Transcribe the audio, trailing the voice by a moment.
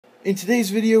In today's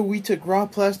video, we took raw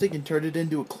plastic and turned it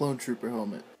into a Clone Trooper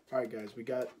helmet. Alright guys, we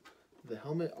got the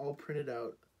helmet all printed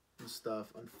out and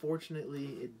stuff.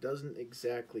 Unfortunately, it doesn't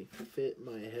exactly fit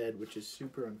my head, which is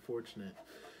super unfortunate.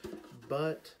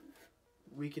 But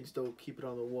we can still keep it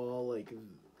on the wall, like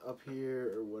up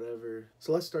here or whatever.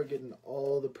 So let's start getting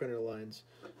all the printer lines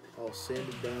all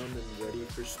sanded down and ready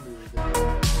for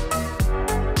smoothing.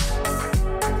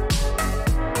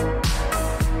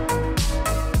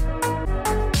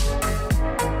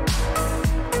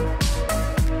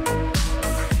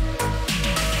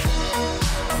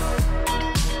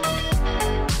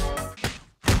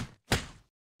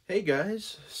 Hey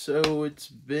guys, so it's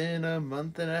been a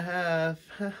month and a half.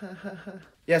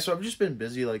 Yeah, so I've just been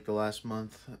busy like the last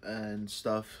month and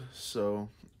stuff. So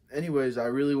anyways, I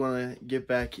really want to get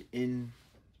back into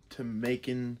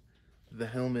making the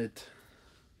helmet.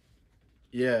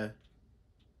 Yeah.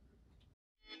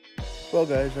 Well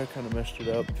guys, I kind of messed it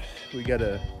up. We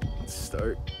gotta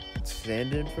start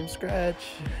sanding from scratch.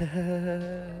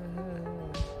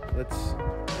 Let's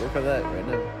work on that right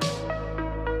now.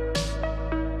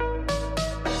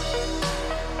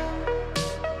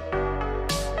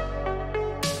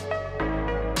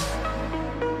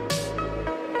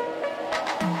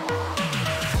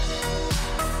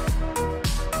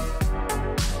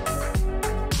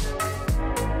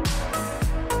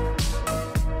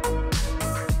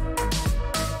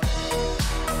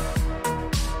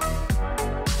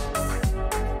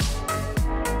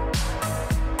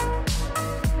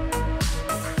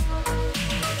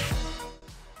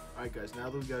 Alright guys, now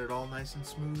that we got it all nice and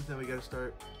smooth, now we gotta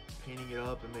start painting it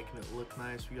up and making it look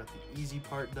nice. We got the easy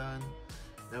part done.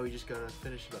 Now we just gotta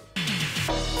finish it up.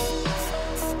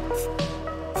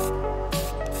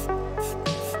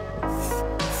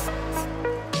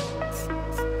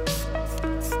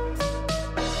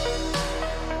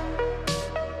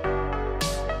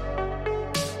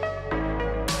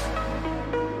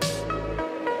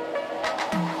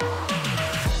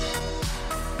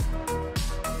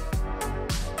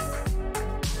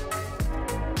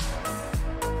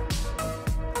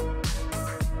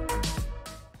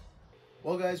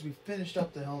 Well guys, we finished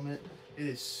up the helmet. It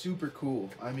is super cool.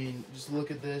 I mean, just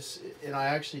look at this. And I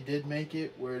actually did make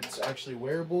it where it's actually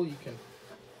wearable. You can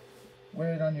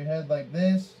wear it on your head like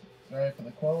this. Sorry for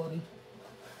the quality.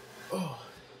 Oh.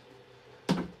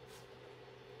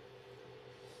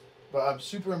 But I'm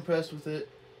super impressed with it.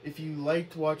 If you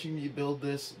liked watching me build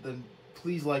this, then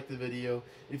please like the video.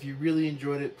 If you really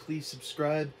enjoyed it, please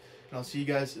subscribe. And I'll see you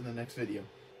guys in the next video.